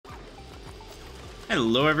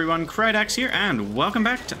Hello everyone, Krydax here, and welcome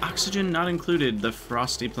back to Oxygen Not Included, the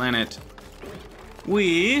Frosty Planet.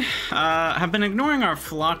 We have been ignoring our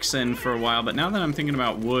Floxin for a while, but now that I'm thinking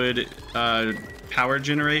about wood power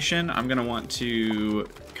generation, I'm going to want to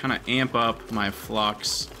kind of amp up my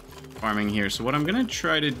Flox farming here. So what I'm going to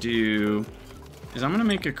try to do is I'm going to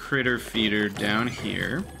make a critter feeder down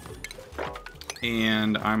here,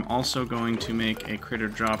 and I'm also going to make a critter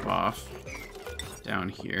drop-off down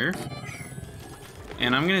here.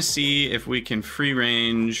 And I'm gonna see if we can free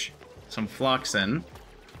range some Floxin.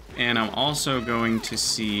 And I'm also going to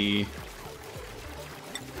see...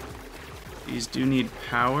 These do need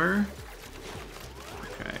power.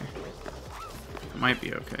 Okay. It might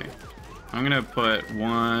be okay. I'm gonna put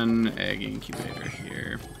one egg incubator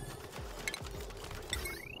here.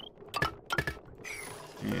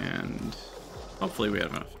 And hopefully we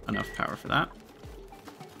have enough power for that.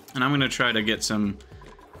 And I'm gonna try to get some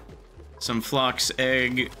Flox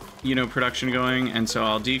egg, production going, and so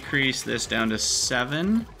I'll decrease this down to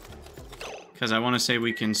 7, because I want to say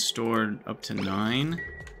we can store up to 9.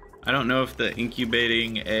 I don't know if the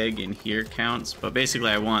incubating egg in here counts, but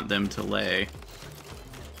basically I want them to lay,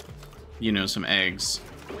 some eggs,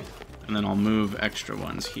 and then I'll move extra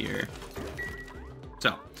ones here.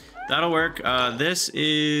 So, that'll work. This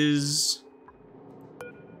is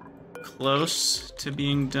close to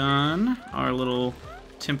being done. Our little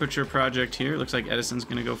temperature project here. Looks like Edison's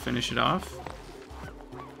gonna go finish it off.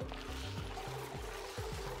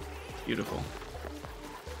 Beautiful.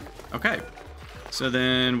 Okay, so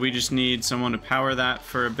then we just need someone to power that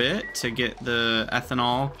for a bit to get the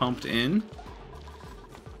ethanol pumped in.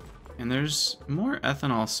 And there's more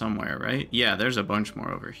ethanol somewhere, right? Yeah, there's a bunch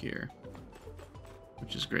more over here,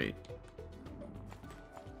 which is great.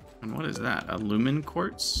 And what is that? A lumen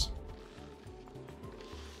quartz?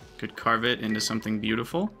 Could carve it into something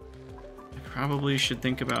beautiful. I probably should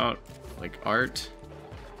think about like art.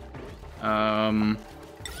 Might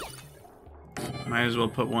as well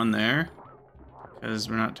put one there because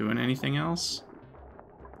we're not doing anything else.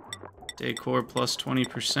 Decor plus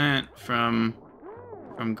 20% from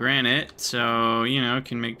granite, so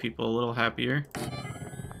can make people a little happier.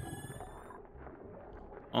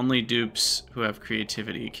 Only dupes who have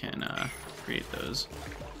creativity can create those.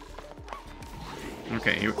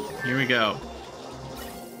 Okay, here we go.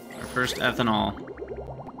 Our first ethanol.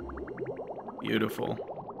 Beautiful.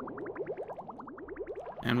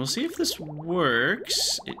 And we'll see if this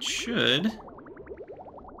works. It should.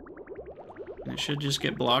 And it should just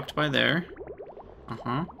get blocked by there.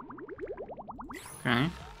 Uh-huh. Okay.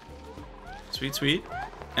 Sweet, sweet.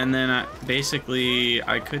 And then basically,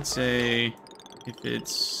 I could say if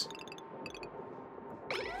it's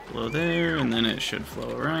below there, and then it should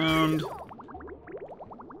flow around.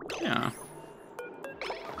 Yeah.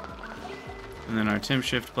 And then our temp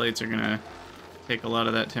shift plates are gonna take a lot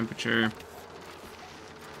of that temperature.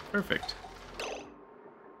 Perfect.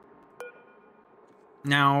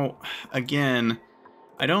 Now, again,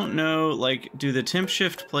 I don't know, do the temp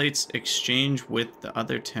shift plates exchange with the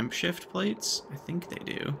other temp shift plates? I think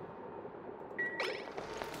they do.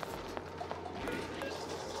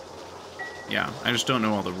 Yeah, I just don't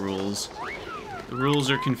know all the rules. The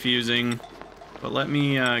rules are confusing. But let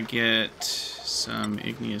me get some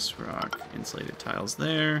igneous rock insulated tiles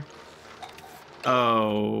there.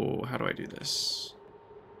 Oh, how do I do this?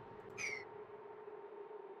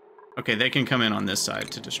 Okay, they can come in on this side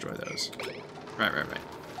to destroy those. Right.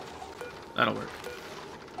 That'll work.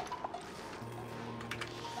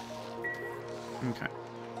 Okay.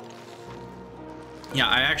 Yeah,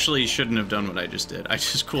 I actually shouldn't have done what I just did. I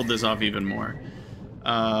just cooled this off even more.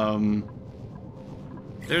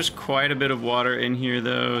 There's quite a bit of water in here,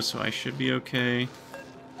 though, so I should be okay.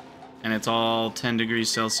 And it's all 10 degrees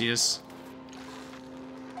Celsius.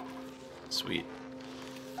 Sweet.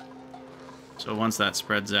 So once that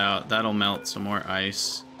spreads out, that'll melt some more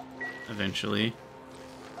ice eventually.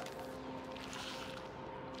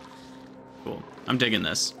 Cool. I'm digging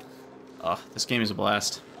this. Oh, this game is a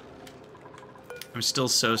blast. I'm still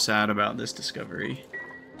so sad about this discovery.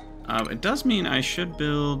 It does mean I should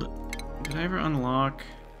build... Did I ever unlock...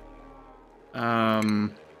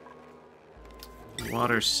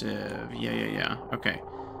 water sieve. Yeah. Okay.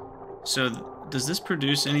 So, does this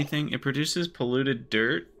produce anything? It produces polluted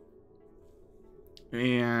dirt.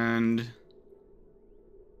 And...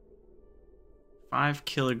 5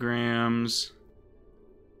 kilograms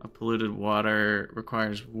of polluted water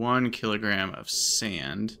requires 1 kilogram of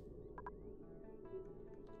sand.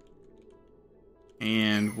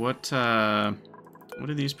 And what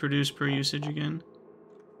do these produce per usage again?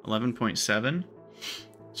 11.7.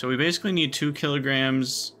 So we basically need 2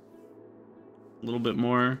 kilograms a little bit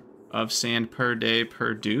more of sand per day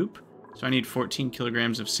per dupe. So I need 14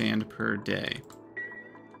 kilograms of sand per day.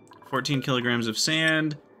 14 kilograms of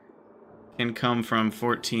sand can come from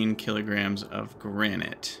 14 kilograms of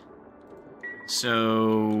granite.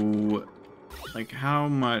 So, like, how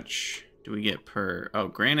much do we get per... Oh,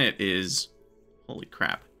 granite is... Holy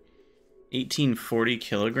crap. 1840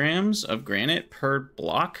 kilograms of granite per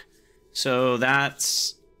block. So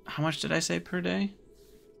that's... How much did I say per day?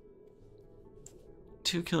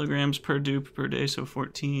 2 kilograms per dupe per day, so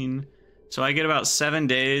 14. So I get about 7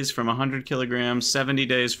 days from 100 kilograms, 70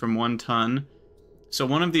 days from 1 ton. So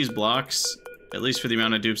one of these blocks, at least for the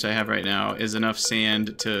amount of dupes I have right now, is enough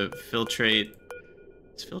sand to filtrate...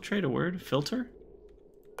 Is filtrate a word? Filter?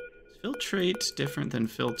 Is filtrate different than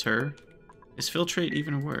filter? Is filtrate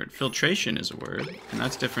even a word? Filtration is a word, and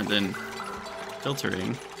that's different than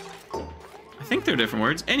filtering. I think they're different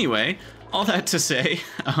words. Anyway, all that to say,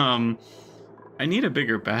 I need a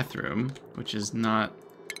bigger bathroom, which is not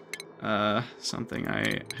something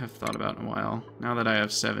I have thought about in a while. Now that I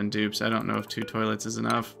have 7 dupes, I don't know if 2 toilets is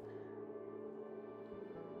enough.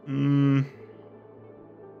 Do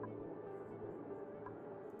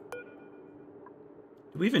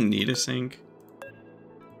we even need a sink?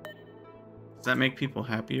 Does that make people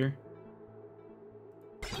happier?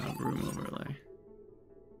 Room overlay.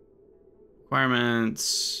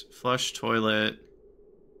 Requirements, flush toilet.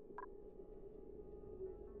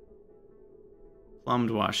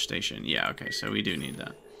 Plumbed wash station. Yeah, okay, so we do need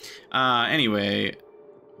that. Anyway,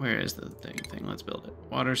 where is the thing? Let's build it.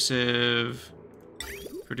 Water sieve.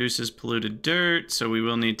 Produces polluted dirt, so we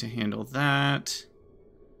will need to handle that.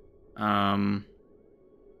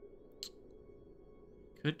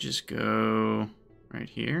 Could just go right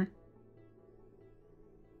here.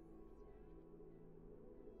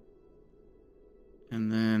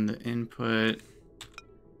 And then the input.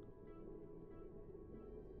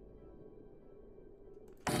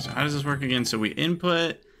 So how does this work again? So we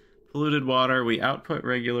input polluted water, we output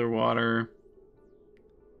regular water.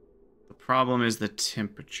 The problem is the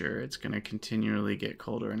temperature. It's going to continually get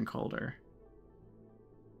colder and colder.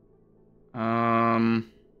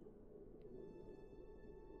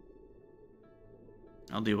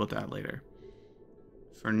 I'll deal with that later.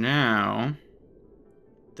 For now,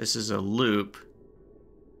 this is a loop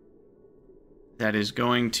that is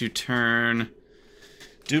going to turn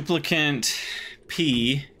duplicant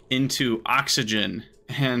P into oxygen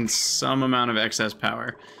and some amount of excess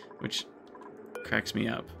power, which cracks me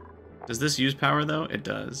up. Does this use power though? It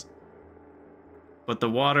does. But the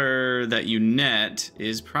water that you net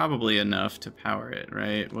is probably enough to power it,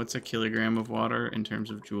 right? What's a kilogram of water in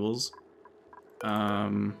terms of joules?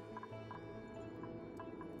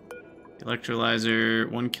 Electrolyzer,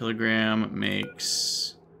 1 kilogram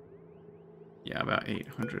makes, yeah, about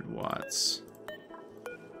 800 watts.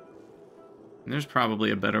 And there's probably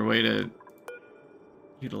a better way to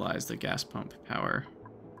utilize the gas pump power.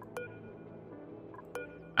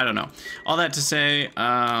 I don't know. All that to say,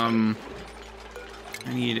 I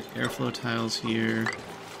need airflow tiles here.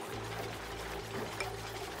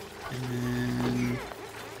 And then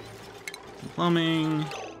plumbing,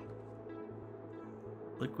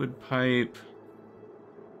 liquid pipe,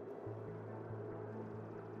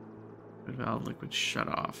 liquid valve, liquid shut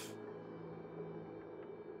off.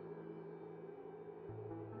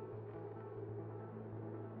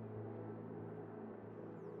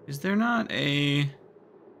 Is there not a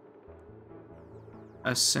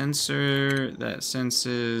sensor that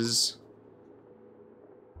senses?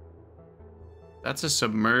 That's a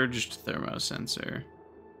submerged thermosensor.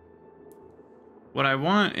 What I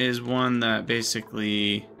want is one that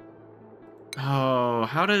basically... Oh,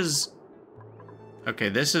 how does... Okay,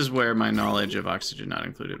 this is where my knowledge of oxygen not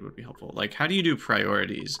included would be helpful. Like, how do you do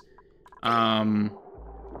priorities?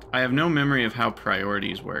 I have no memory of how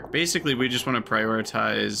priorities work. Basically, we just want to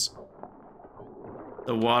prioritize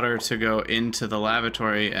the water to go into the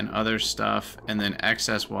lavatory and other stuff, and then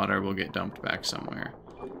excess water will get dumped back somewhere.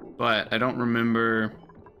 But I don't remember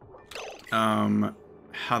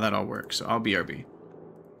how that all works, so I'll BRB.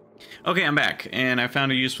 Okay, I'm back, and I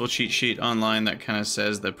found a useful cheat sheet online that kind of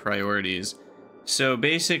says the priorities. So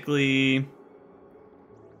basically,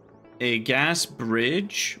 a gas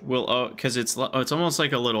bridge will, because it's almost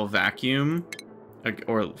like a little vacuum,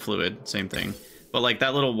 or fluid, same thing. But like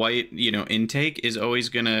that little white, you know, intake is always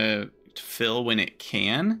gonna fill when it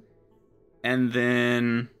can. And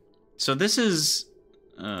then, so this is,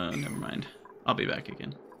 never mind. I'll be back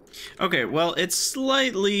again. Okay, well, it's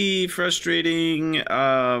slightly frustrating.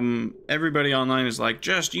 Everybody online is like,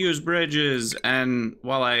 just use bridges. And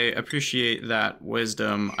while I appreciate that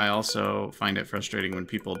wisdom, I also find it frustrating when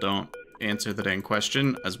people don't answer the dang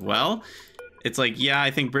question as well. It's like, yeah,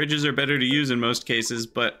 I think bridges are better to use in most cases,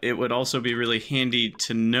 but it would also be really handy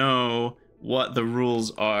to know what the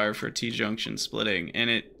rules are for T-junction splitting. And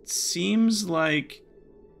it seems like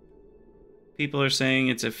people are saying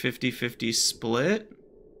it's a 50-50 split.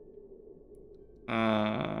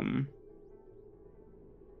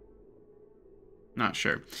 Not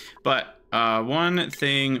sure. But one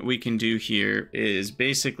thing we can do here is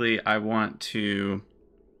basically I want to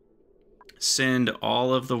send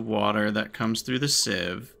all of the water that comes through the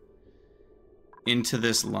sieve into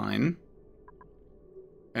this line.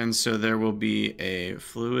 And so there will be a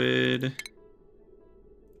fluid,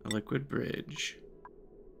 a liquid bridge.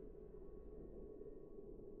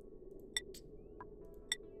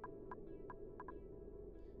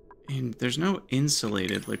 And there's no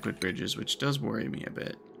insulated liquid bridges, which does worry me a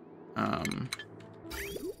bit.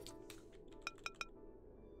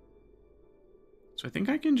 So I think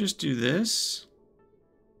I can just do this.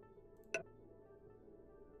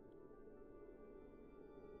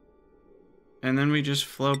 And then we just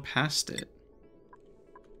flow past it.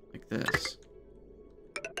 Like this.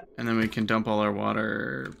 And then we can dump all our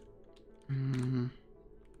water. I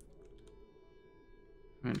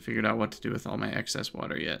haven't figured out what to do with all my excess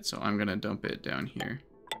water yet, so I'm gonna dump it down here.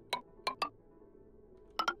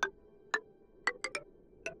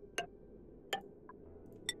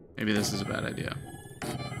 Maybe this is a bad idea.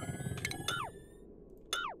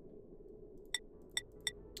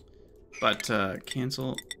 But,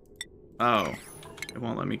 cancel. Oh, it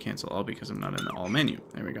won't let me cancel all because I'm not in the all menu.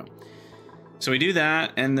 There we go. So we do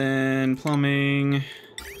that, and then plumbing.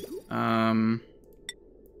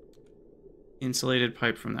 Insulated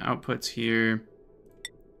pipe from the outputs here.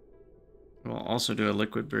 We'll also do a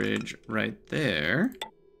liquid bridge right there.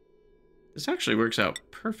 This actually works out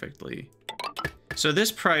perfectly. So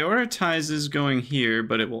this prioritizes going here,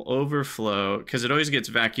 but it will overflow, because it always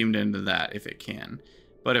gets vacuumed into that if it can.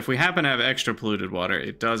 But if we happen to have extra polluted water,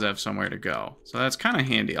 it does have somewhere to go. So that's kind of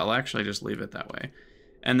handy. I'll actually just leave it that way.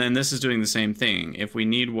 And then this is doing the same thing. If we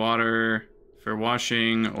need water for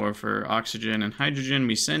washing or for oxygen and hydrogen,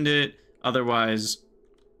 we send it. Otherwise,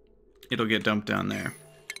 it'll get dumped down there.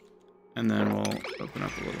 And then we'll open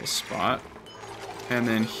up a little spot. And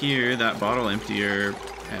then here, that bottle emptier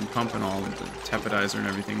and pump and all, the teppidizer and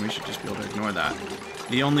everything, we should just be able to ignore that.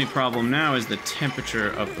 The only problem now is the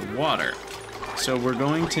temperature of the water. So we're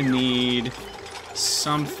going to need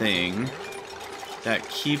something that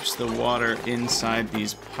keeps the water inside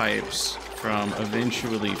these pipes from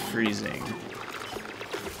eventually freezing.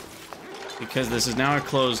 Because this is now a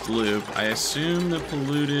closed loop, I assume the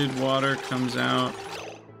polluted water comes out.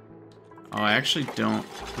 Oh, I actually don't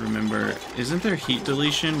remember. Isn't there heat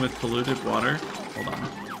deletion with polluted water? Hold on.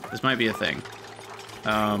 This might be a thing.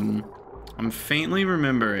 I'm faintly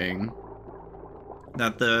remembering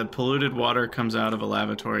that the polluted water comes out of a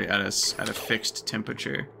lavatory at a fixed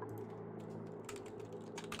temperature.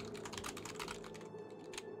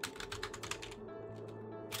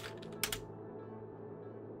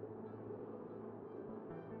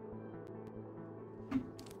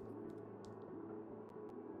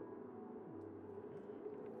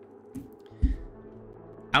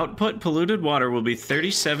 Output polluted water will be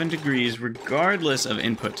 37 degrees regardless of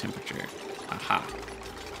input temperature. Aha.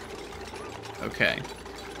 Okay.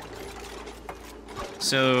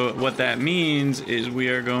 So what that means is we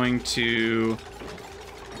are going to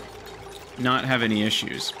not have any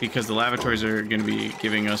issues because the lavatories are going to be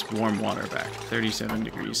giving us warm water back. 37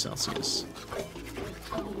 degrees Celsius.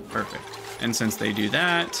 Perfect. And since they do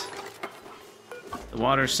that, the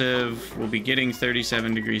water sieve will be getting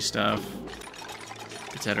 37 degree stuff,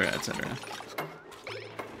 etc., etc.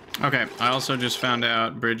 Okay, I also just found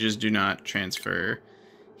out bridges do not transfer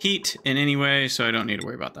heat in any way, so I don't need to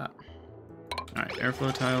worry about that. All right,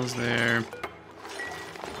 airflow tiles there.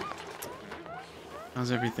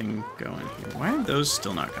 How's everything going here? Why have those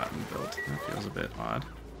still not gotten built? That feels a bit odd.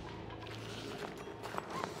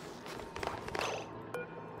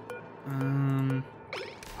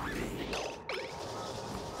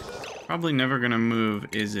 Probably never gonna move,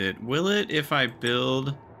 is it? Will it if I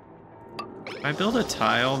build a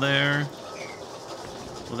tile there?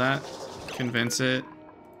 Will that convince it?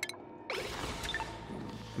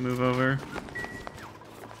 Move over.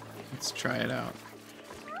 Let's try it out.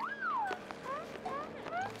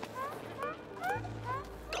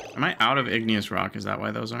 Am I out of igneous rock? Is that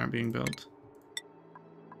why those aren't being built?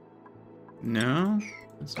 No,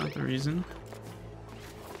 that's not the reason.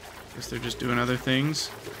 Guess they're just doing other things.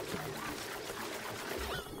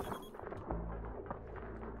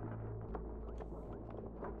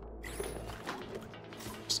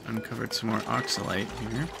 Just uncovered some more oxalite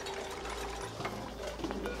here.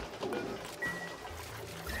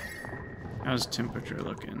 How's temperature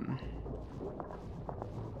looking?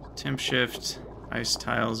 Temp shift, ice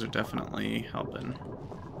tiles are definitely helping.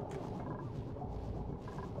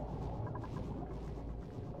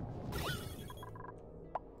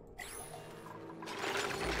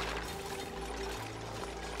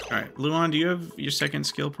 Alright, Luan, do you have your second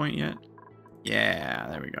skill point yet? Yeah,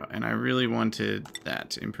 there we go. And I really wanted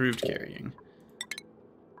that. Improved carrying.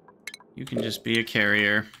 You can just be a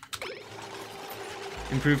carrier.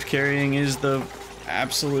 Improved carrying is the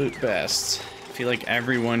absolute best. I feel like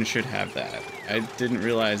everyone should have that. I didn't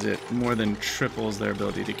realize it more than triples their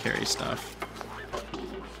ability to carry stuff.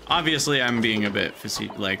 Obviously, I'm being a bit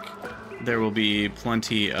facetious. Like, there will be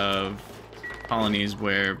plenty of colonies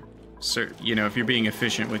where, you know, if you're being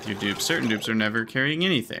efficient with your dupes, certain dupes are never carrying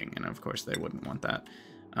anything, and of course they wouldn't want that.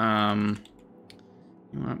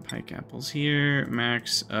 You want pike apples here.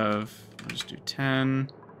 Max of, I'll just do 10.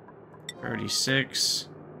 36.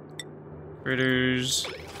 Critters.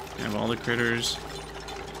 You have all the critters.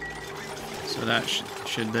 So that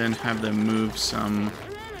should then have them move some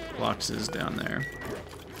boxes down there.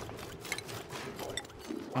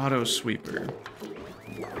 Auto sweeper.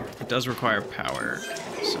 It does require power,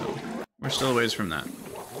 so we're still a ways from that.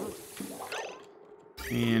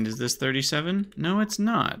 And is this 37? No, it's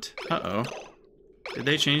not. Uh-oh. Did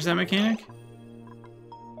they change that mechanic?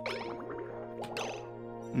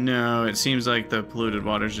 No, it seems like the polluted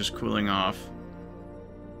water's just cooling off.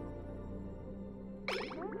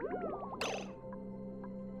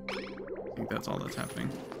 I think that's all that's happening.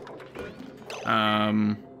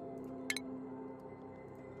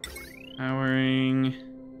 Powering.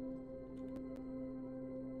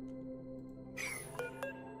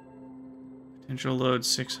 Potential load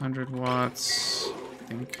 600 watts, I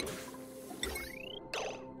think.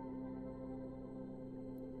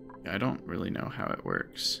 I don't really know how it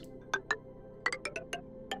works.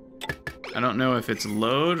 I don't know if it's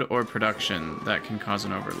load or production that can cause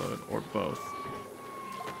an overload, or both.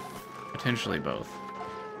 Potentially both.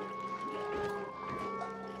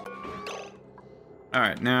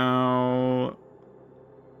 Alright, now...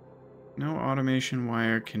 no automation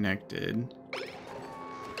wire connected.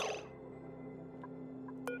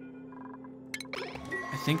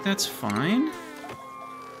 I think that's fine.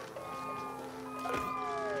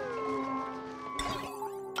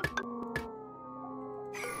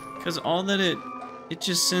 Because all that it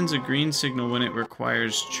just sends a green signal when it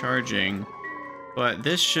requires charging, but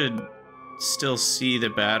this should still see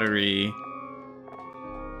the battery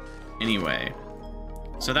anyway.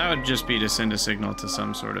 So that would just be to send a signal to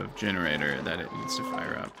some sort of generator that it needs to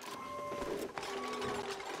fire up.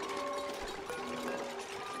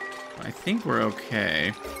 I think we're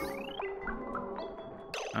okay.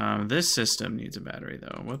 This system needs a battery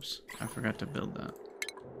though. Whoops, I forgot to build that.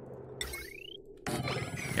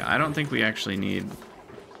 Yeah, I don't think we actually need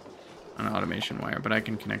an automation wire, but I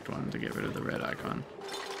can connect one to get rid of the red icon.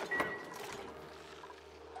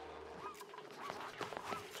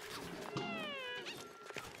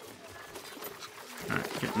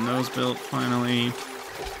 Alright, getting those built finally.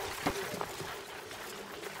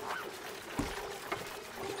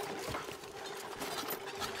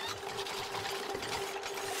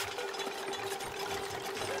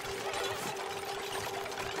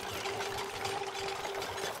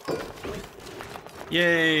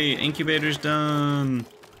 Yay! Incubator's done!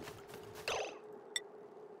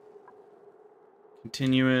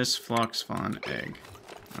 Continuous flock spawn egg.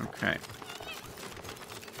 Okay.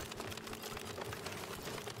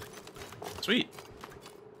 Sweet!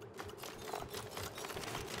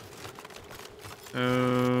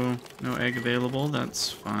 So, no egg available, that's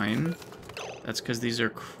fine. That's because these are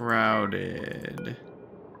crowded.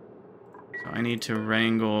 So I need to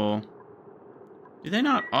wrangle... Do they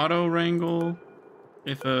not auto-wrangle?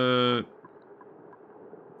 If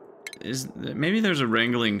maybe there's a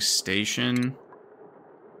wrangling station.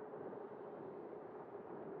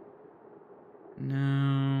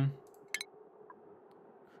 No.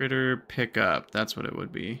 Critter pickup, that's what it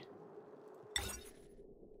would be.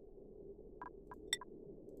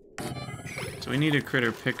 So we need a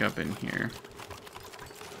critter pickup in here.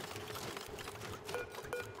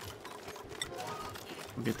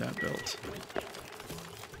 We'll get that built.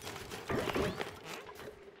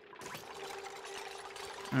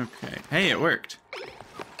 Okay. Hey, it worked.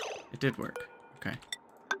 It did work. Okay.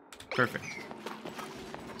 Perfect.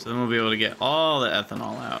 So then we'll be able to get all the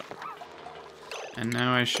ethanol out. And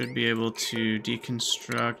now I should be able to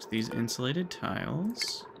deconstruct these insulated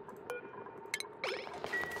tiles.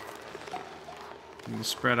 And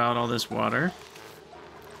spread out all this water.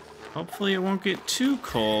 Hopefully it won't get too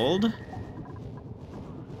cold.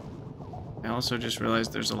 I also just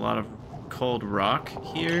realized there's a lot of cold rock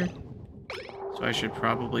here. So I should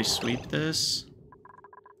probably sweep this.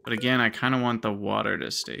 But again, I kind of want the water to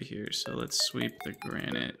stay here. So let's sweep the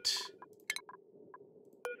granite.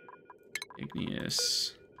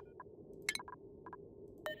 Igneous.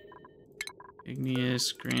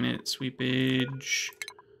 Igneous, granite, sweepage.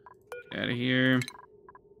 Get out of here.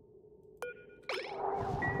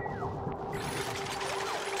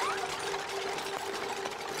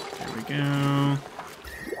 There we go.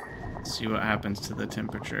 Let's see what happens to the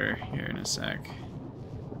temperature here in a sec.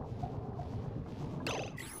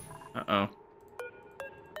 Uh-oh.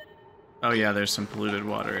 Oh yeah, there's some polluted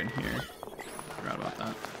water in here. Forgot about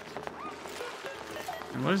that.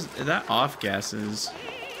 And what is that? Off gases.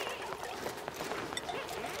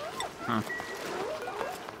 Huh.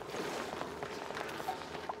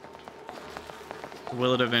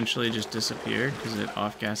 Will it eventually just disappear because it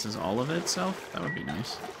off gases all of itself? That would be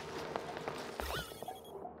nice.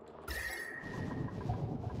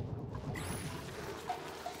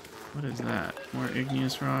 What is that? More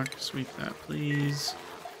igneous rock. Sweep that, please.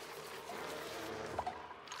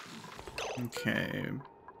 Okay.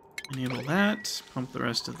 Enable that. Pump the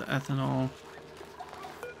rest of the ethanol.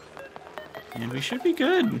 And we should be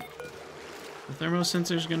good. The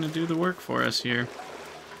thermosensor is going to do the work for us here.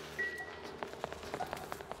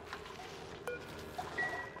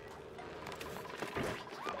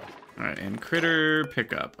 Alright, and critter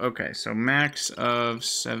pickup. Okay, so max of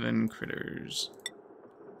 7 critters.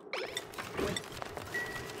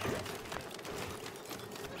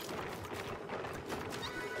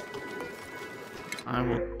 I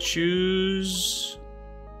will choose...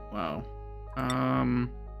 Wow.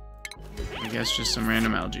 I guess just some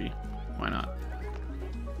random algae. Why not?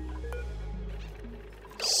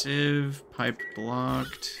 Sieve, pipe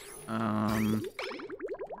blocked.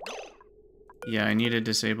 Yeah, I need to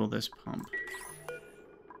disable this pump.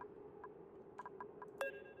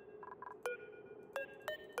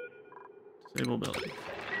 Disable building.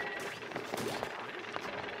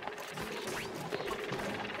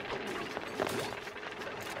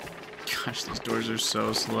 Gosh, these doors are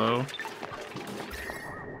so slow.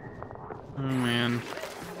 Oh man.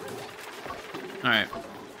 Alright.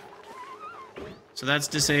 So that's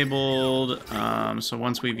disabled. So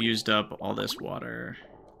once we've used up all this water,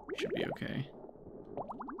 we should be okay.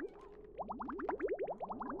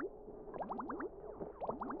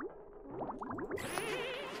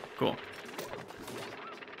 Cool.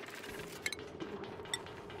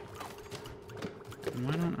 And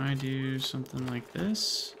why don't I do something like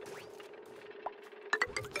this?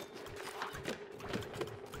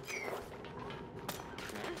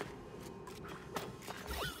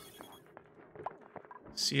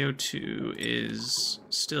 CO2 is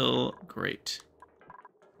still great.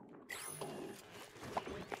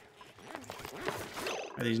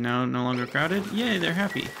 Are these now no longer crowded? Yay, they're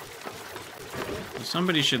happy. Well,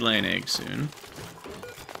 somebody should lay an egg soon.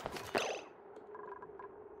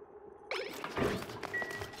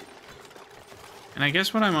 And I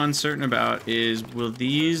guess what I'm uncertain about is, will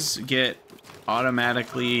these get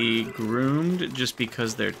automatically groomed just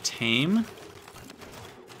because they're tame?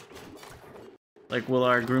 Like, will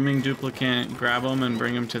our grooming duplicate grab them and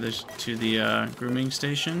bring them to the grooming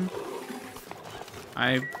station?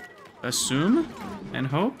 I assume and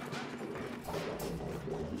hope.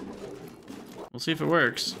 We'll see if it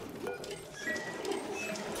works.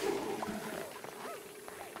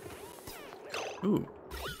 Ooh,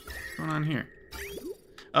 what's going on here?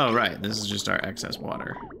 Oh, right, this is just our excess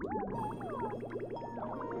water.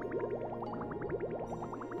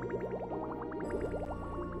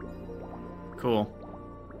 Cool.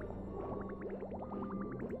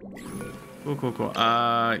 Cool.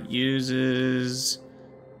 Uses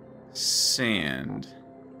sand.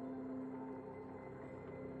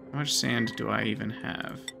 How much sand do I even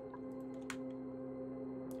have?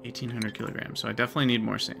 1,800 kilograms, so I definitely need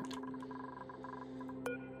more sand.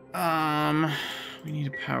 We need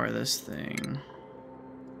to power this thing.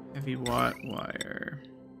 Heavy watt wire.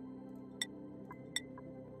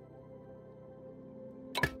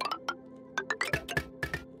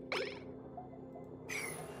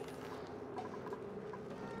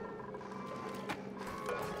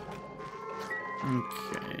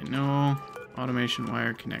 Okay, no automation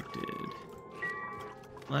wire connected.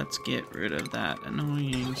 Let's get rid of that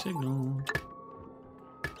annoying signal.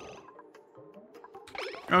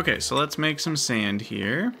 Okay, so let's make some sand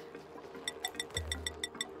here.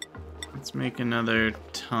 Let's make another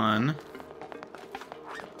ton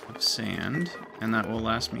of sand, and that will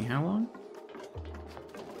last me how long?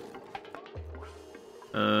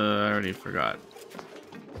 I already forgot.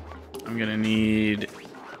 I'm gonna need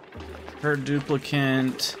per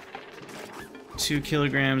duplicant 2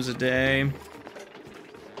 kilograms a day.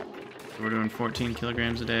 So we're doing 14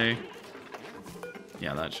 kilograms a day.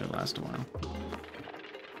 Yeah, that should last a while.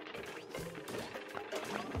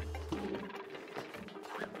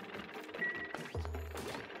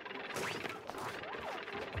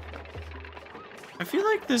 I feel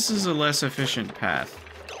like this is a less efficient path.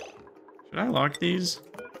 Should I lock these?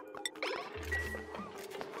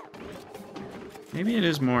 Maybe it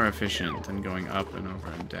is more efficient than going up and over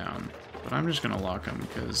and down. But I'm just gonna lock them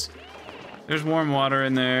because there's warm water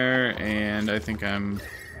in there, and I think I'm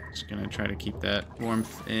just gonna try to keep that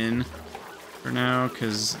warmth in for now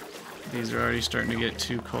because these are already starting to get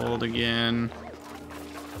too cold again.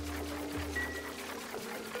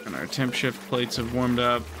 And our temp shift plates have warmed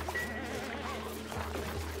up.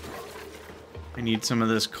 I need some of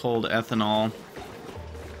this cold ethanol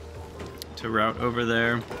to route over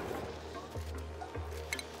there.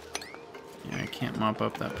 Yeah, I can't mop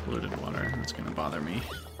up that polluted water. That's gonna bother me.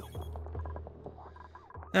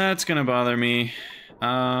 That's gonna bother me.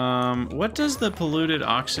 What does the polluted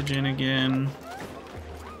oxygen again?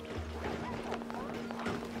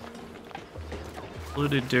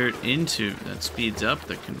 Polluted dirt into, that speeds up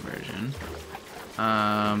the conversion.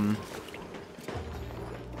 I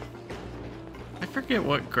forget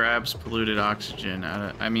what grabs polluted oxygen.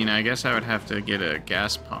 I mean, I guess I would have to get a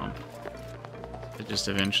gas pump to just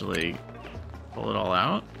eventually pull it all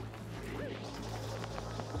out.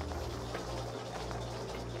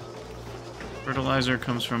 Fertilizer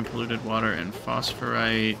comes from polluted water and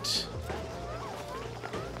phosphorite.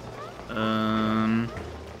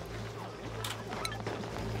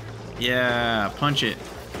 Yeah, punch it.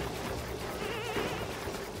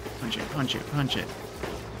 Punch it, punch it, punch it.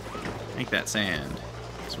 Make that sand.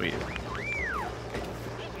 Sweet.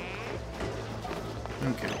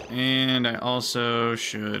 Okay, and I also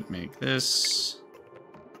should make this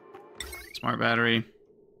smart battery.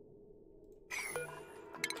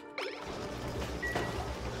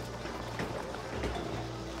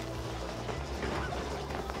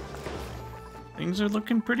 Things are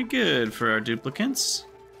looking pretty good for our duplicants.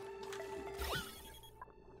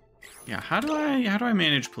 Yeah, how do I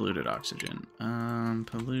manage polluted oxygen?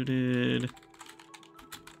 Polluted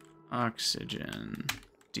oxygen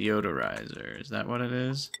deodorizer. Is that what it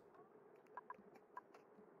is?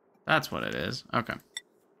 That's what it is. Okay.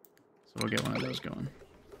 So we'll get one of those going.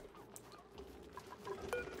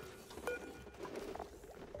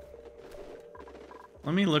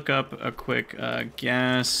 Let me look up a quick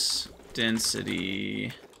gas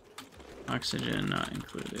density. Oxygen not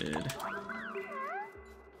included.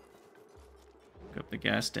 Look up the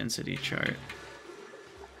gas density chart.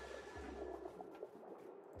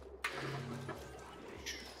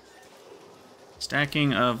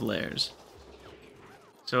 Stacking of layers.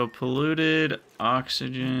 So polluted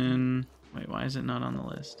oxygen. Wait, why is it not on the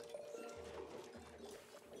list?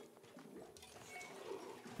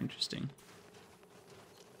 Interesting.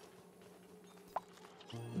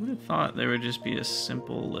 I would have thought there would just be a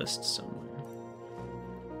simple list somewhere.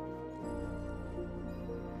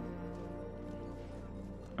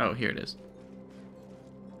 Oh, here it is.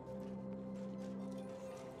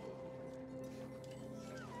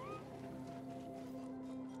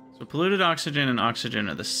 So polluted oxygen and oxygen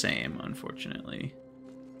are the same, unfortunately.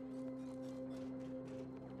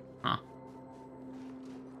 Huh.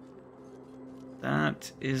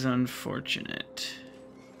 That is unfortunate.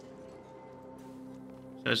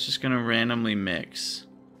 So it's just gonna randomly mix.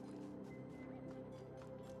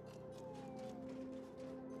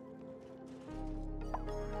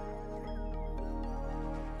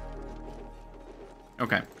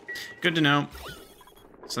 Okay, good to know.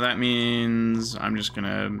 So that means I'm just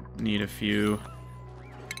gonna need a few,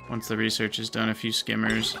 once the research is done, a few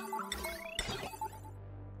skimmers.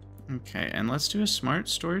 Okay, and let's do a smart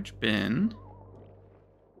storage bin.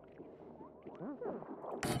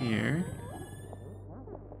 Here.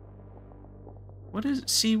 What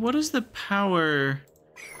is the power?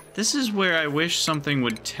 This is where I wish something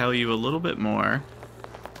would tell you a little bit more.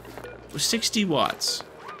 60 watts.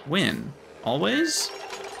 When? Always?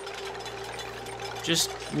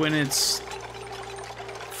 Just when it's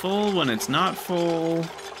full, when it's not full?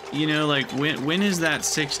 You know, like, when is that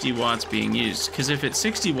 60 watts being used? Because if it's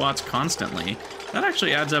 60 watts constantly, that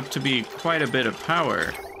actually adds up to be quite a bit of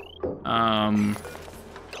power.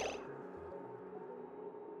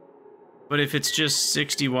 But if it's just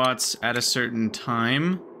 60 watts at a certain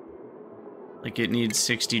time, like it needs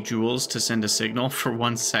 60 joules to send a signal for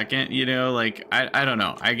 1 second, you know, like, I don't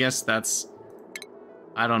know. I guess that's,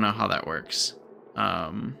 I don't know how that works.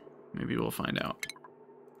 Maybe we'll find out.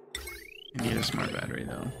 I need a smart battery,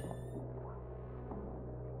 though.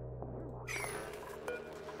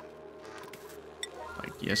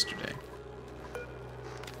 yesterday.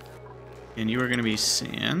 And you are going to be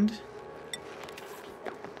sand.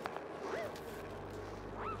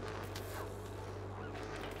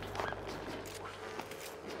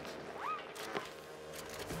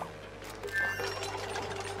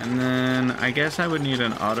 And then I guess I would need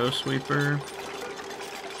an auto sweeper.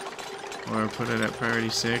 Or put it at priority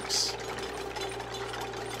 6.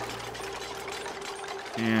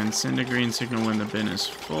 And send a green signal when the bin is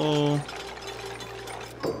full.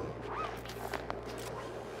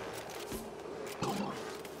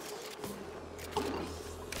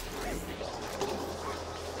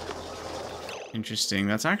 Interesting.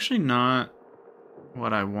 That's actually not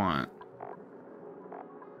what I want.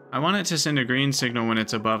 I want it to send a green signal when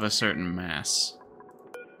it's above a certain mass,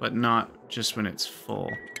 but not just when it's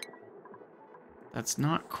full. That's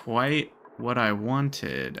not quite what I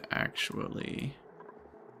wanted, actually.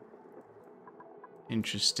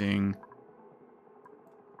 Interesting.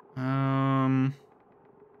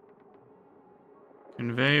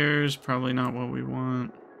 Conveyors, probably not what we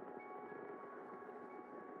want.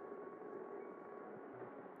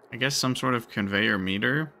 I guess some sort of conveyor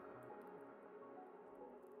meter?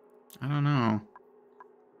 I don't know.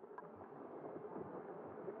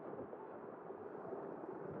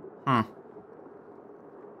 Huh.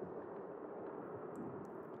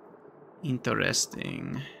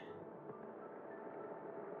 Interesting.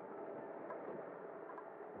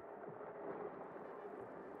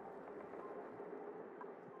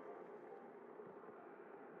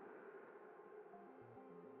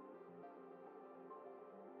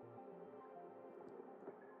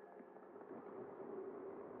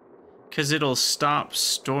 Because it'll stop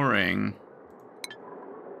storing,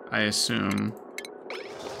 I assume,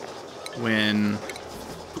 when...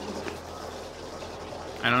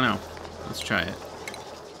 I don't know. Let's try it.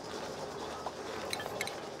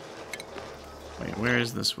 Wait, where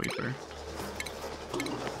is the sweeper?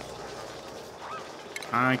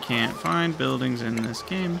 I can't find buildings in this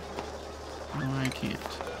game. No, I can't.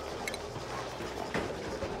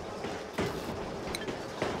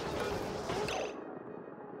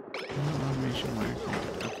 Automation wire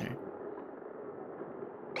connected. Okay.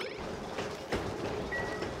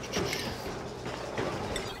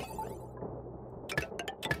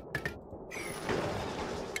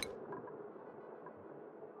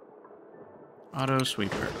 Auto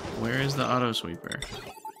sweeper. Where is the auto sweeper?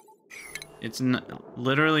 It's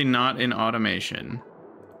literally not in automation.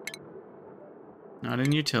 Not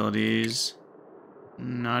in utilities.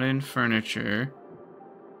 Not in furniture.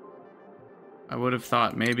 I would have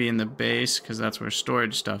thought maybe in the base, because that's where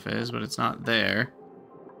storage stuff is, but it's not there.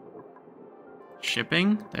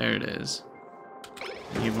 Shipping? There it is.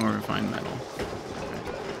 Need more refined metal.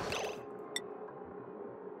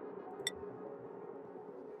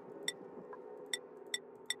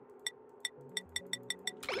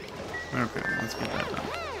 Okay, let's get that done.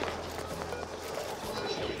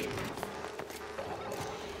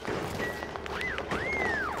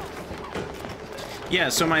 Yeah,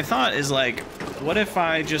 so my thought is like, what if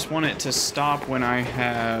I just want it to stop when I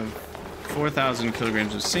have 4,000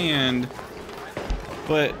 kilograms of sand,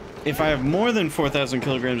 but if I have more than 4,000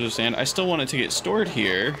 kilograms of sand, I still want it to get stored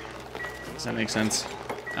here. Does that make sense?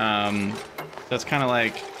 That's kind of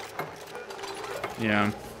like,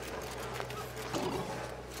 yeah.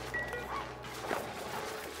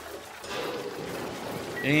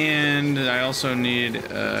 And I also need,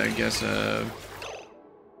 I guess, I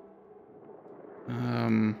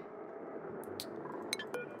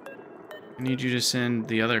need you to send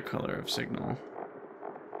the other color of signal.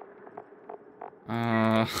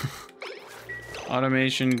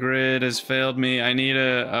 Automation grid has failed me. I need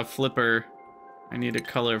a flipper. I need a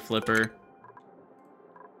color flipper.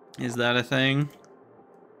 Is that a thing?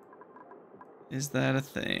 Is that a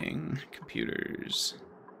thing? Computers.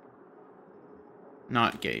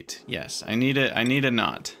 Not gate. Yes, I need a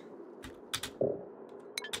not.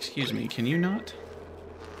 Excuse me, can you not?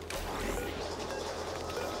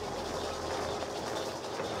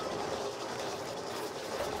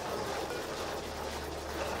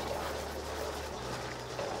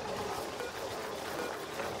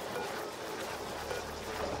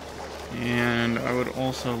 And I would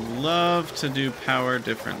also love to do power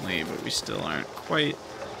differently, but we still aren't quite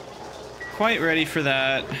ready for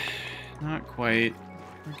that. Not quite.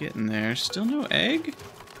 We're getting there. Still no egg?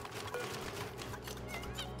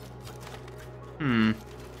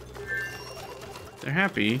 They're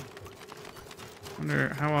happy.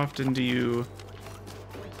 Wonder how often do you...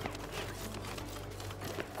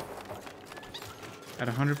 At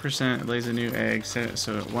 100% it lays a new egg, so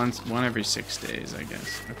one every 6 days, I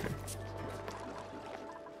guess. Okay.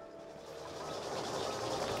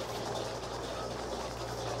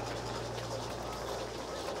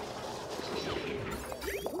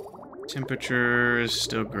 Temperature is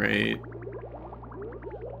still great.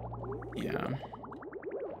 Yeah.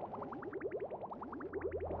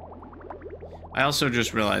 I also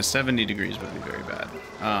just realized 70 degrees would be very bad.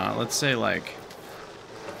 Let's say like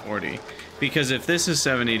 40. Because if this is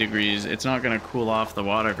 70 degrees, it's not going to cool off the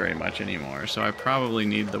water very much anymore. So I probably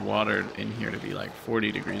need the water in here to be like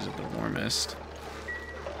 40 degrees at the warmest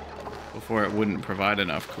before it wouldn't provide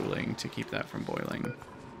enough cooling to keep that from boiling.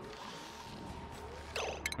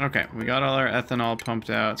 Okay, we got all our ethanol pumped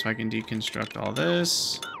out, so I can deconstruct all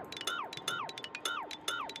this.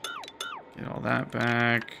 Get all that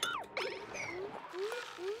back.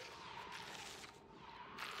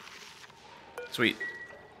 Sweet.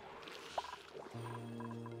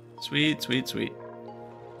 Sweet, sweet, sweet.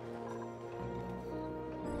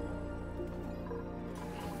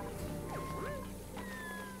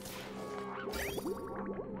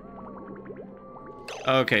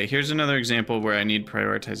 Okay, here's another example where I need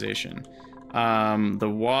prioritization. The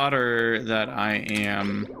water that I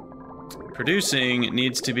am producing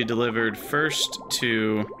needs to be delivered first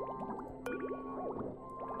to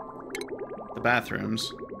the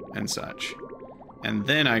bathrooms and such. And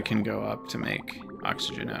then I can go up to make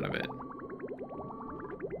oxygen out of it.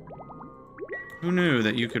 Who knew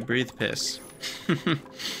that you could breathe piss?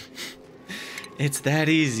 It's that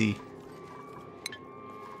easy.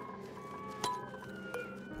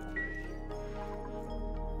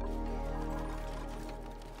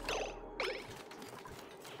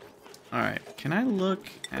 Alright, can I look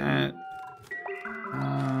at...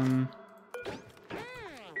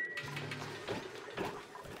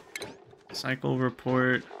 cycle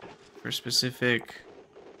report for specific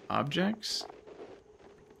objects?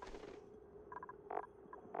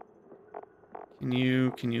 Can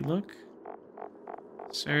you look?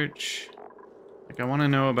 Search. Like, I want to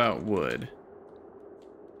know about wood.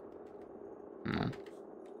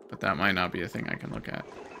 But that might not be a thing I can look at.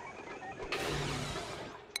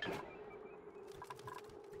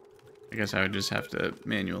 I guess I would just have to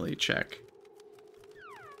manually check.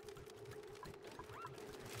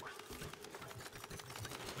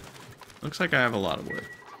 Looks like I have a lot of wood.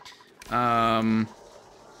 I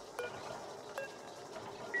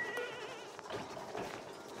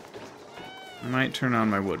might turn on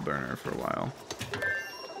my wood burner for a while.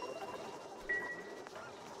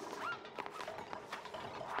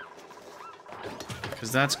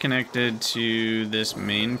 Because that's connected to this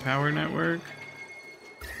main power network.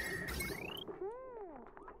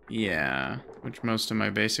 Yeah, which most of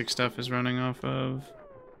my basic stuff is running off of.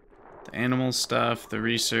 The animal stuff, the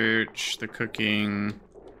research, the cooking.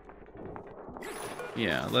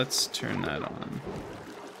 Yeah, let's turn that on.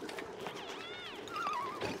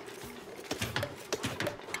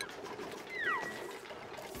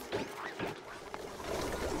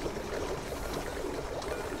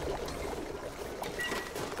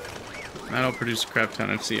 That'll produce a crap ton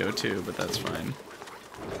of CO2, but that's fine.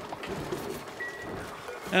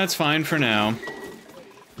 That's fine for now.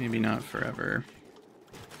 Maybe not forever.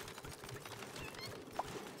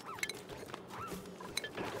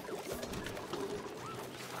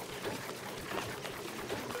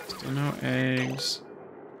 Still no eggs.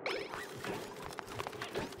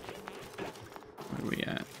 Where are we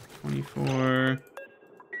at? 24.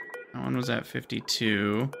 That one was at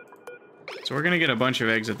 52. So we're gonna get a bunch of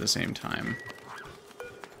eggs at the same time.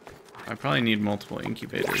 I probably need multiple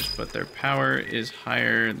incubators, but their power is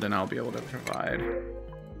higher than I'll be able to provide.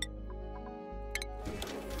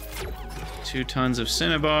 2 tons of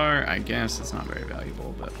cinnabar. I guess it's not very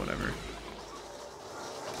valuable, but whatever.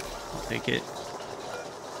 I'll take it.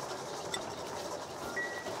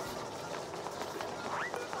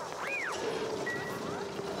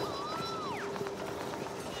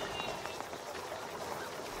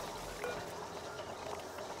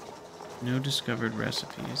 No discovered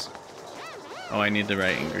recipes. Oh, I need the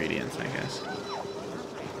right ingredients, I guess.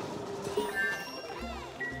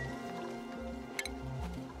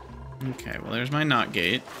 Okay, well, there's my NOT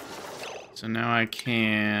gate. So now I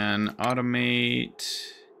can automate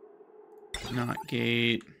NOT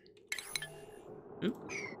gate.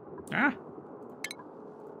 Oop. Ah!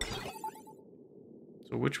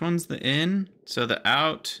 So which one's the in? So the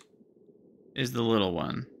out is the little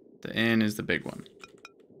one. The in is the big one.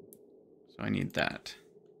 So I need that.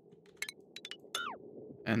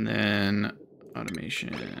 And then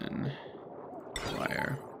automation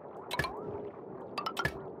wire.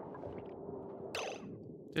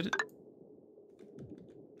 Did it?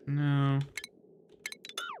 No.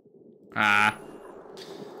 Ah.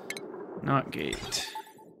 Not gate.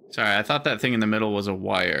 Sorry, I thought that thing in the middle was a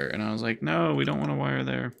wire, and I was like, no, we don't want a wire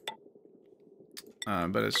there.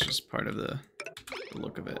 But it's just part of the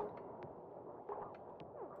look of it.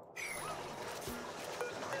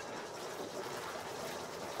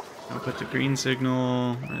 I'll put the green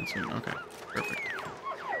signal, red signal. Okay, perfect.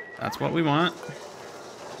 That's what we want.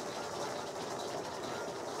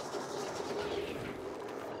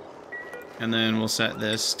 And then we'll set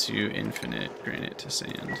this to infinite granite to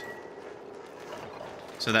sand.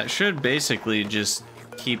 So that should basically just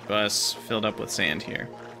keep us filled up with sand here.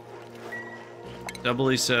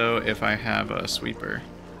 Doubly so if I have a sweeper.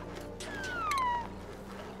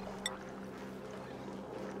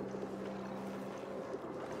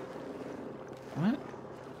 What?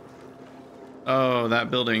 Oh, that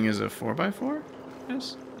building is a 4x4?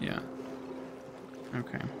 Yes? Yeah.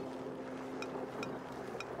 Okay.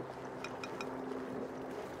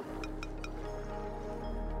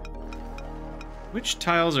 Which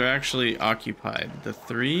tiles are actually occupied? The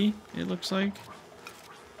 3, it looks like?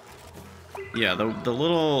 Yeah, the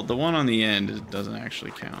one on the end doesn't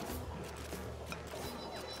actually count.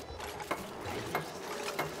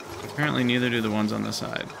 Apparently neither do the ones on the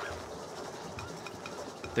side.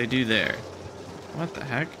 They do there. What the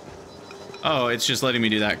heck? Oh, it's just letting me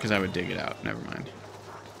do that because I would dig it out. Never mind.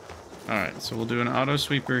 Alright, so we'll do an auto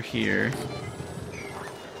sweeper here.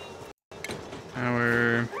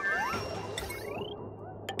 Power.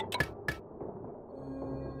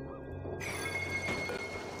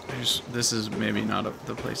 This is maybe not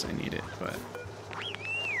the place I need it, but...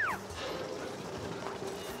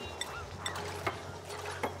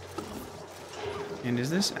 And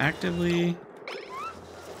is this actively...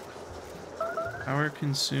 Power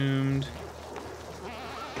consumed...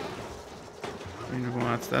 300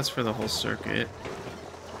 watts, that's for the whole circuit.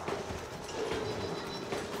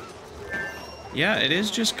 Yeah, it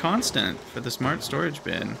is just constant for the smart storage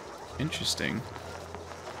bin. Interesting.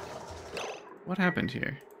 What happened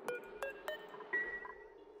here?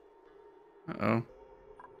 Uh-oh.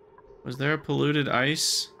 Was there a polluted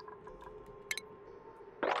ice?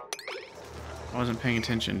 I wasn't paying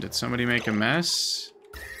attention. Did somebody make a mess?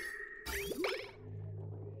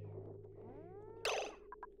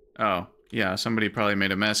 Oh, yeah, somebody probably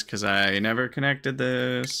made a mess because I never connected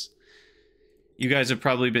this. You guys have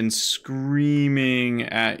probably been screaming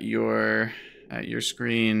at your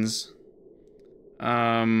screens.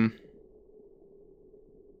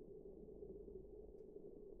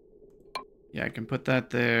 Yeah, I can put that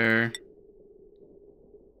there.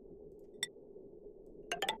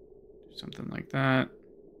 Do something like that.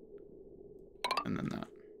 And then that.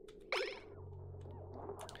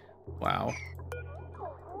 Wow.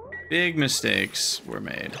 Big mistakes were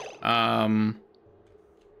made. I'm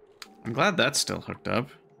glad that's still hooked up.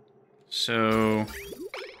 So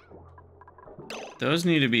those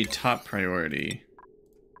need to be top priority.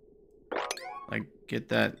 Like, get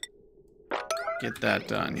that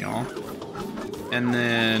done, y'all. And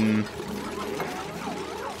then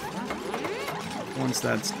once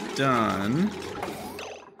that's done,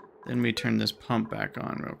 then we turn this pump back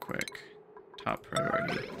on real quick. Top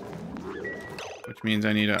priority. Which means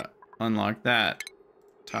I need to unlock that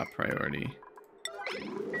top priority.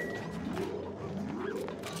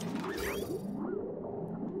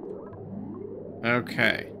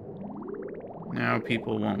 Okay. Now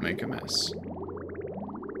people won't make a mess.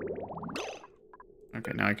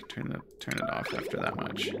 Okay, now I can turn it off after that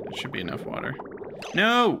much. That should be enough water.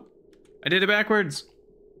 No! I did it backwards!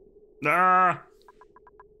 Ah!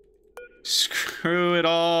 Screw it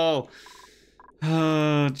all!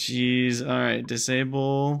 Oh, jeez. Alright,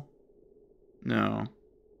 disable... No.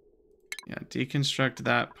 Yeah, deconstruct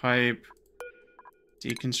that pipe.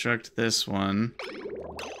 Deconstruct this one.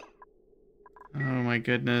 Oh my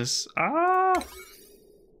goodness. Ah!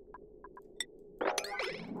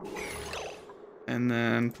 And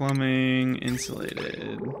then plumbing,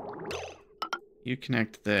 insulated. You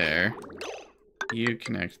connect there. You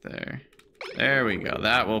connect there. There we go.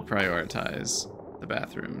 That will prioritize the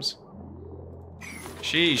bathrooms.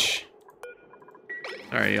 Sheesh.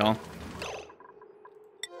 Sorry, y'all.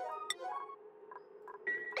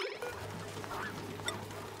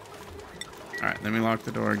 Alright, then we lock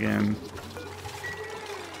the door again.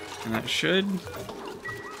 And that should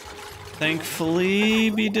thankfully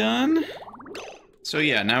be done. So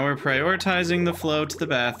yeah, now we're prioritizing the flow to the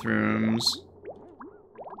bathrooms.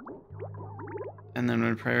 And then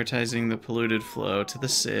we're prioritizing the polluted flow to the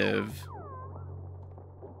sieve.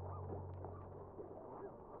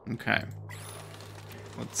 Okay.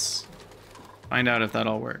 Let's find out if that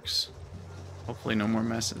all works. Hopefully no more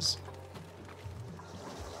messes.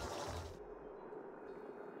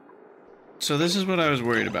 So this is what I was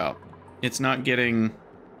worried about. It's not getting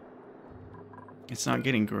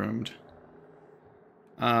groomed.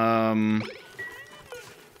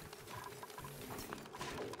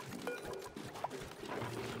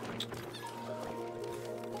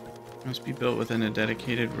 Must be built within a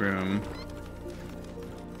dedicated room.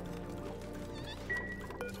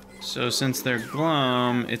 So since they're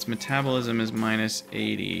glum, its metabolism is minus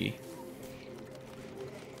 80.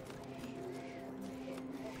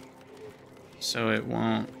 So it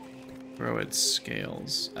won't grow its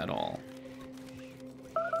scales at all.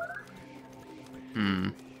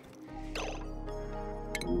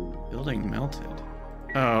 Building melted.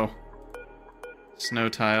 Oh. Snow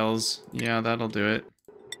tiles. Yeah, that'll do it.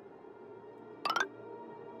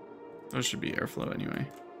 Those should be airflow anyway.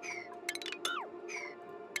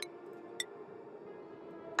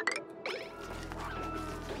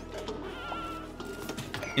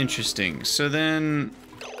 Interesting. So then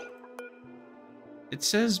it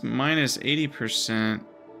says minus 80%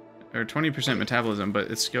 or 20% metabolism, but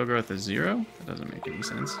its skill growth is 0? That doesn't make any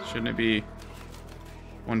sense. Shouldn't it be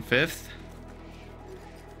 1/5?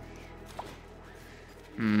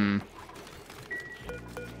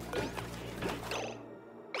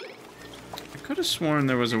 I could have sworn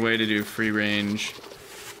there was a way to do free range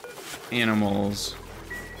animals.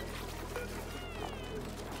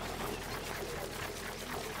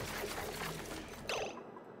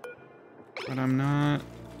 But I'm not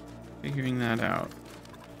figuring that out.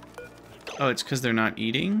 Oh, it's because they're not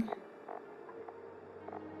eating?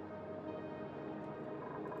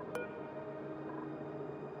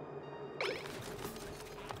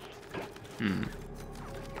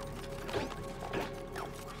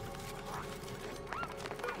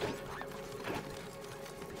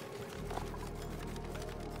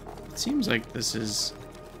 It seems like this is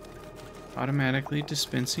automatically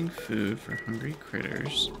dispensing food for hungry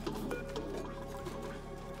critters.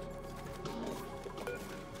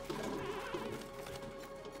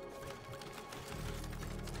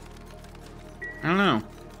 I don't know.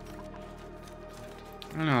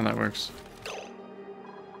 I don't know how that works.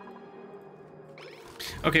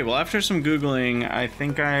 Okay, well, after some Googling, I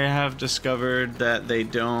think I have discovered that they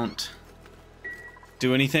don't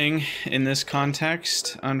do anything in this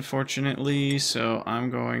context, unfortunately. So I'm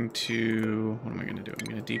going to... What am I going to do? I'm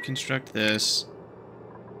going to deconstruct this.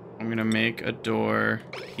 I'm going to make a door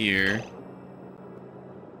here.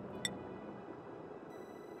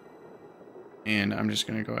 And I'm just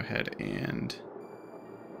going to go ahead and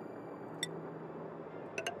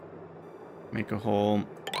make a whole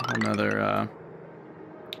another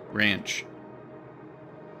ranch.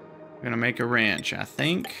 I'm gonna make a ranch, I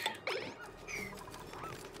think.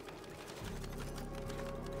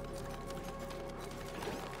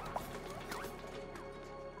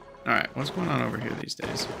 Alright, what's going on over here these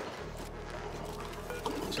days?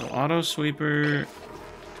 So auto sweeper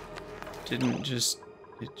didn't just,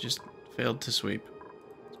 it just failed to sweep.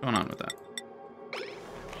 What's going on with that?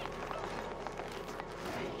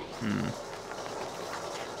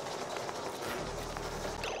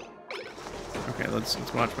 Okay, let's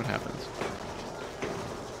watch what happens.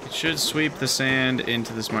 It should sweep the sand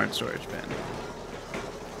into the smart storage bin.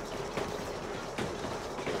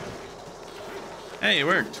 Hey, it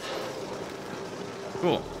worked.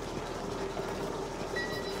 Cool.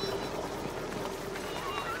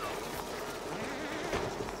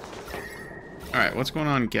 Alright, what's going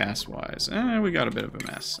on gas-wise? We got a bit of a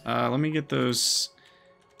mess. Let me get those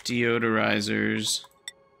deodorizers.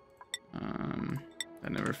 I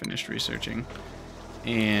never finished researching.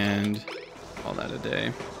 And call that a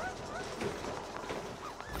day.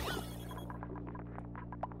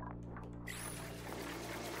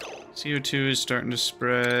 CO2 is starting to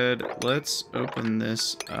spread. Let's open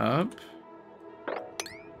this up. As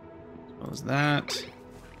well as that.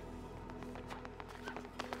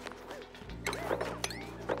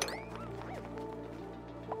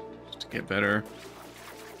 Just to get better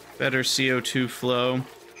CO2 flow.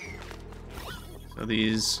 So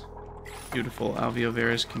these beautiful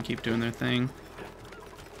alveovaris can keep doing their thing.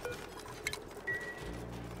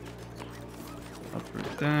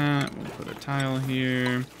 Uproot that. We'll put a tile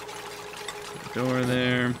here. Put a door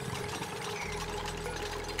there.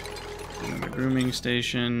 And then a grooming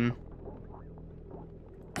station.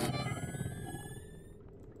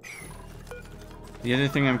 The other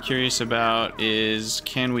thing I'm curious about is,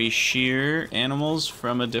 can we shear animals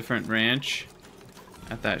from a different ranch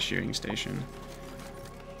at that shearing station?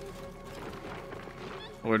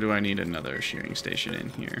 Or do I need another shearing station in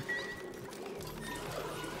here?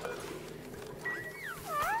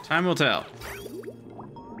 Time will tell.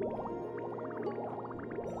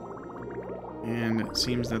 And it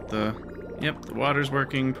seems that the water's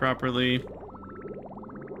working properly.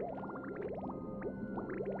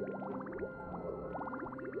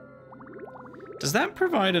 Does that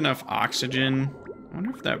provide enough oxygen? I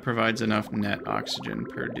wonder if that provides enough net oxygen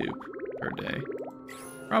per dupe per day.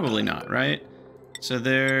 Probably not, right? So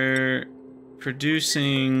they're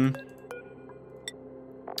producing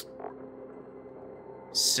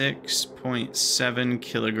 6.7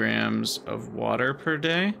 kilograms of water per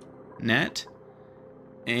day net,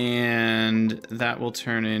 and that will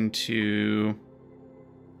turn into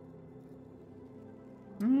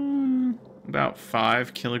about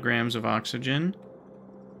 5 kilograms of oxygen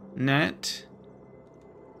net,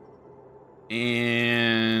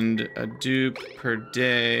 and a dupe per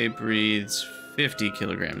day breathes 50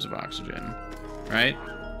 kilograms of oxygen, right?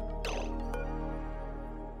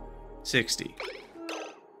 60.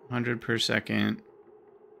 100 per second.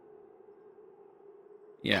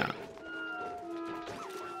 Yeah.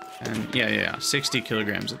 And yeah, 60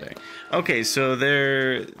 kilograms a day. Okay, so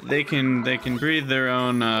they can breathe their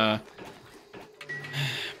own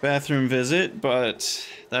bathroom visit, but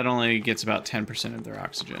that only gets about 10% of their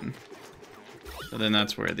oxygen. So then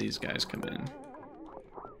that's where these guys come in.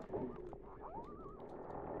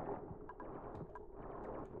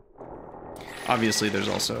 Obviously, there's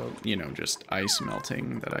also, you know, just ice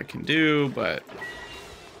melting that I can do, but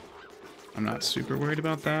I'm not super worried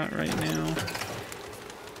about that right now.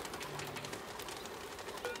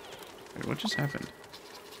 Wait, what just happened?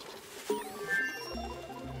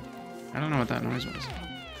 I don't know what that noise was.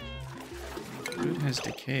 Food has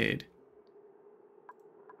decayed.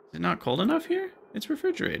 Is it not cold enough here? It's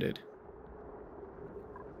refrigerated.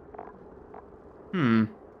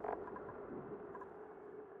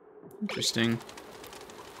 Interesting.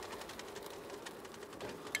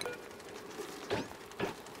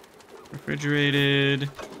 Refrigerated.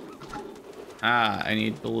 Ah, I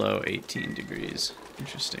need below 18 degrees.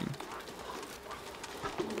 Interesting.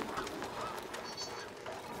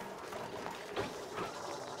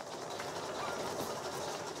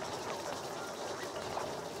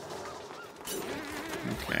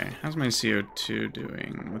 Okay, how's my CO2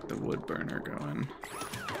 doing with the wood burner going?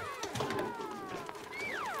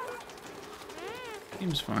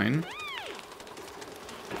 Seems fine.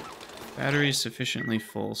 Battery's sufficiently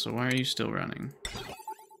full, so why are you still running?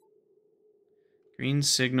 Green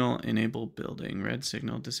signal, enable building. Red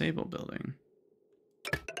signal, disable building.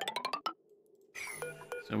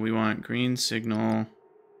 So we want green signal.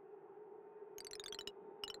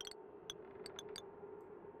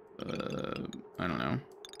 I don't know.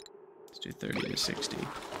 Let's do 30 to 60.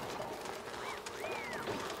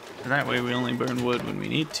 That way we only burn wood when we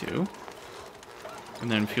need to. And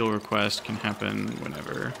then fuel request can happen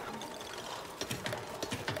whenever.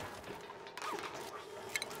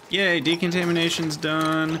 Yay, decontamination's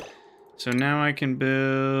done. So now I can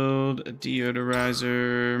build a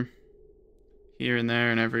deodorizer here and there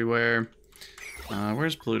and everywhere.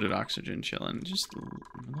 Where's polluted oxygen chilling? Just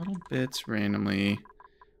little bits randomly.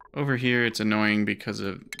 Over here it's annoying because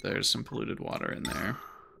there's some polluted water in there.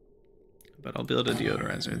 But I'll build a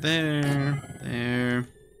deodorizer there.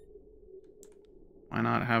 Why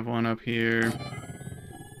not have one up here?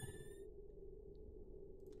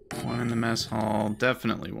 One in the mess hall.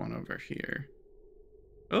 Definitely one over here.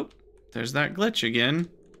 Oh, there's that glitch again.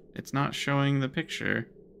 It's not showing the picture.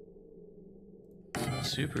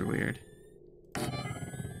 Super weird.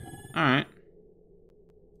 Alright.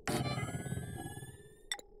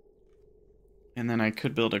 And then I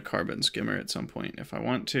could build a carbon skimmer at some point if I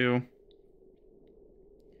want to.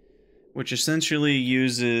 Which essentially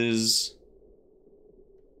uses,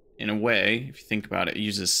 in a way, if you think about it,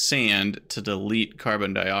 uses sand to delete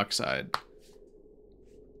carbon dioxide.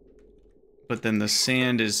 But then the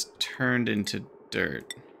sand is turned into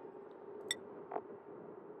dirt.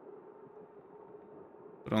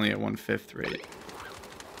 But only at 1/5 rate.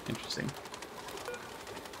 Interesting.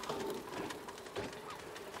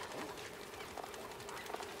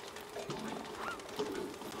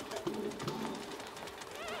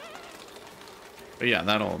 But yeah,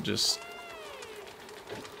 that'll just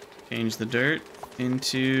change the dirt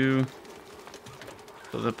into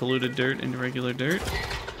the polluted dirt into regular dirt.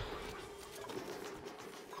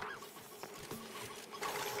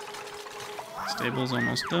 Stable's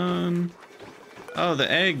almost done. Oh,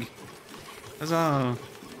 the egg! Huzzah!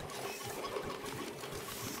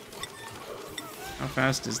 How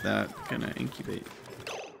fast is that gonna incubate?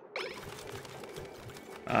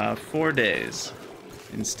 4 days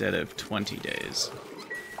instead of 20 days.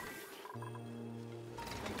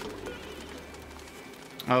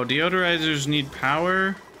 Oh, deodorizers need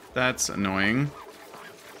power? That's annoying.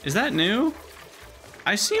 Is that new?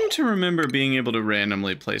 I seem to remember being able to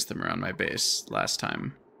randomly place them around my base last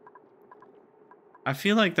time. I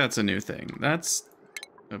feel like that's a new thing. That's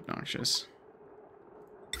obnoxious.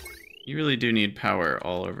 You really do need power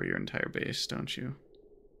all over your entire base, don't you?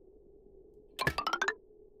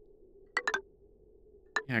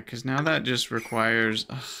 Yeah, because now that just requires...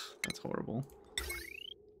 Ugh, that's horrible.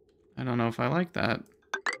 I don't know if I like that.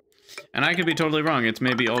 And I could be totally wrong. It's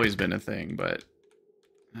maybe always been a thing, but...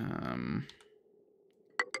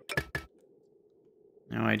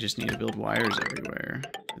 now I just need to build wires everywhere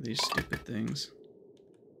for these stupid things.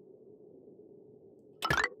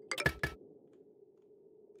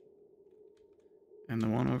 And the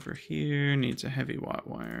one over here needs a heavy watt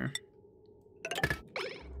wire.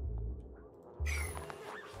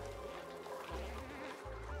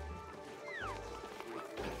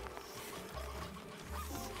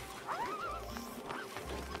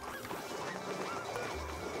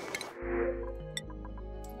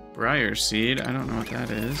 Briar seed, I don't know what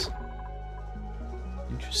that is.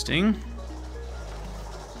 Interesting.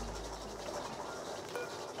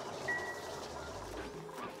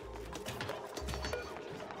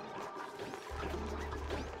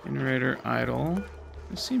 Generator idle.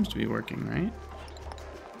 This seems to be working, right?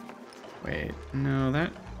 Wait, no,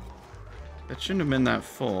 that shouldn't have been that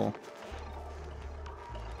full.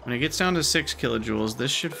 When it gets down to 6 kilojoules,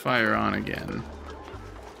 this should fire on again.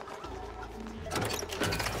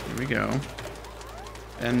 Here we go.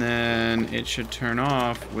 And then it should turn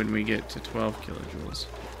off when we get to 12 kilojoules.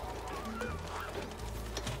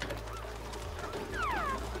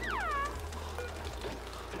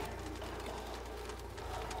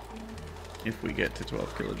 If we get to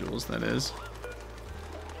 12 kilojoules, that is.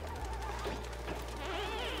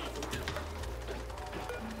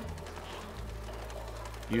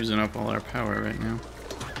 Using up all our power right now.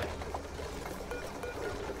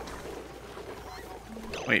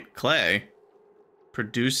 Wait, clay?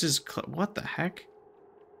 Produces clay? What the heck?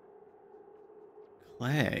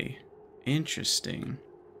 Clay. Interesting.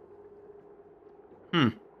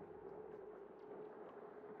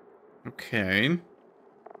 Okay.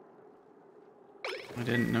 I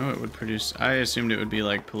didn't know it would produce... I assumed it would be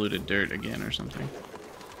like polluted dirt again or something.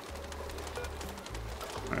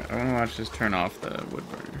 Alright, I want to watch this turn off the wood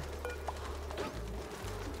burner.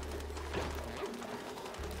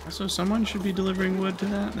 Also, someone should be delivering wood to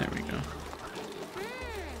that. There we go.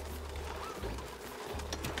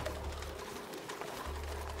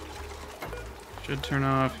 Should turn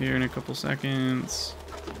off here in a couple seconds.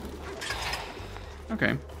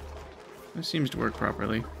 Okay. This seems to work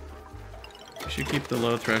properly. Should keep the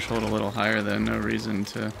low threshold a little higher then. No reason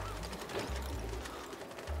to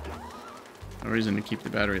keep the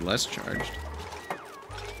battery less charged.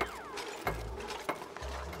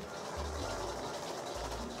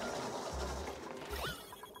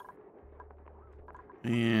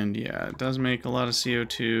 And yeah, it does make a lot of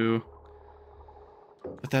CO2,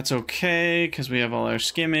 but that's okay because we have all our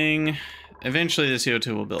skimming. Eventually the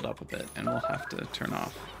CO2 will build up a bit and we'll have to turn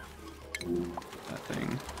off that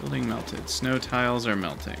thing. Building melted. Snow tiles are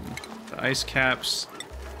melting. The ice caps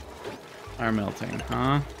are melting,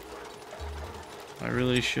 huh? I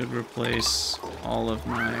really should replace all of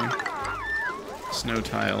my snow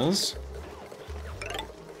tiles.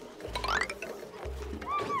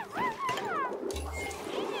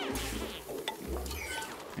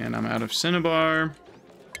 And I'm out of cinnabar.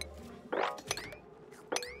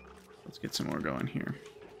 Let's get some more going here.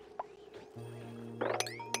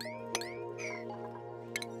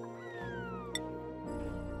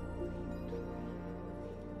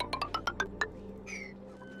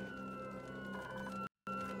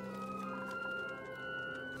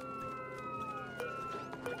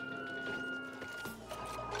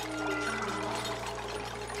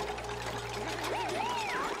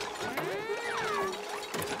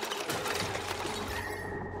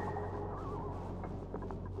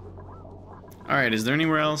 Alright, is there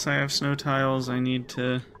anywhere else I have snow tiles I need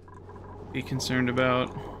to be concerned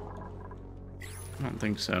about? I don't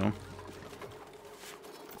think so.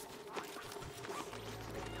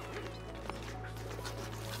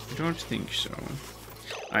 I don't think so.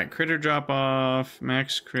 Alright, critter drop off,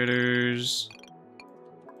 max critters.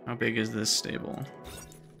 How big is this stable?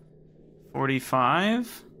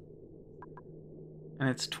 45? And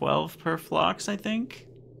it's 12 per flocks, I think?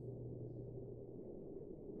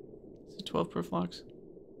 12 per flocks?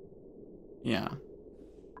 Yeah.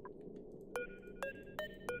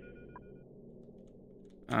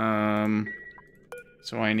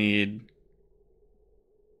 So I can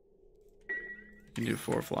do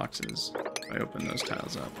 4 floxes if I open those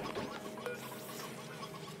tiles up.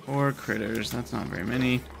 4 critters, that's not very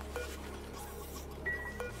many.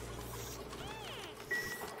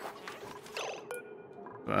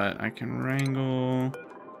 But I can wrangle,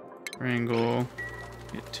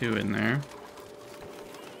 get 2 in there.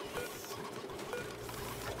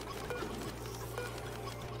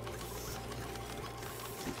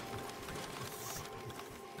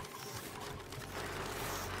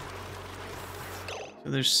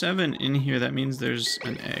 there's 7 in here. That means there's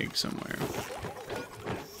an egg somewhere.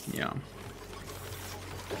 Yeah.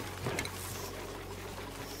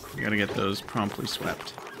 We gotta get those promptly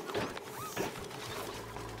swept.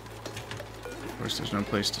 Of course, there's no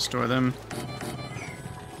place to store them.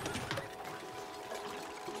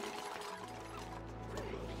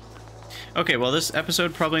 Okay, well, this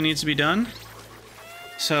episode probably needs to be done.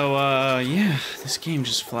 So, yeah, this game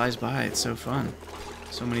just flies by. It's so fun.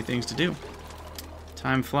 So many things to do.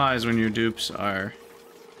 Time flies when your dupes are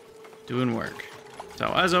doing work. So,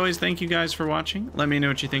 as always, thank you guys for watching. Let me know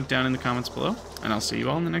what you think down in the comments below, and I'll see you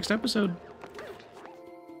all in the next episode.